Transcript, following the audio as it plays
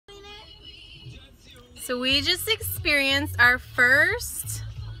So we just experienced our first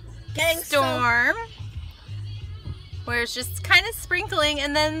storm where it's just kind of sprinkling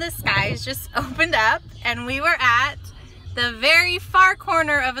and then the skies just opened up and we were at the very far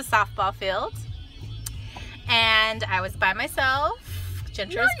corner of a softball field and I was by myself.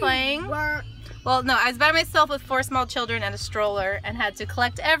 Gentra was playing. Well, no, I was by myself with 4 small children and a stroller and had to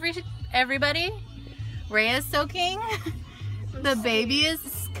collect everybody. Rhea is soaking. The baby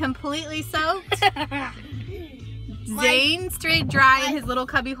is completely soaked. Zane stayed dry in his little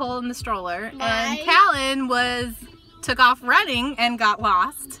cubby hole in the stroller. And Callan took off running and got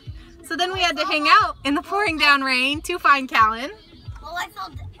lost. So then we had to hang out in the pouring down rain to find Callan.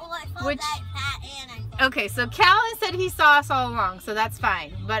 Okay, so Callan said he saw us all along, so that's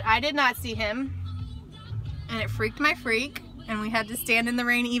fine. But I did not see him. And it freaked my freak. And we had to stand in the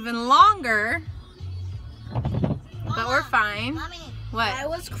rain even longer. But we're fine. Mommy, what? I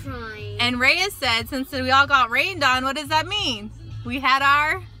was crying. And Rhea said, since we all got rained on, what does that mean? We had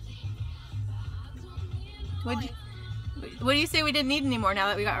our... What do you say we didn't need anymore now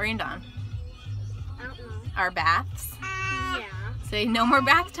that we got rained on? I don't know. Our baths? Yeah. Say no more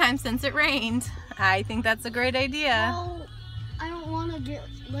bath time since it rained. I think that's a great idea. Well, I don't want to get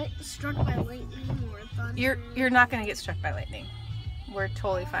struck by lightning or thunder. You're not going to get struck by lightning. We're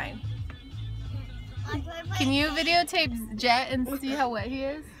totally fine. Can you videotape Jet and see how wet he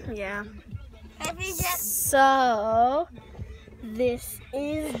is? Yeah. So, this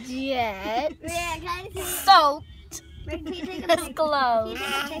is Jet. Soaked. His clothes. Say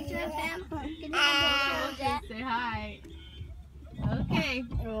hi. Okay.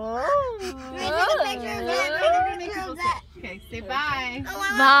 Okay, say bye.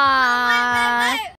 Bye.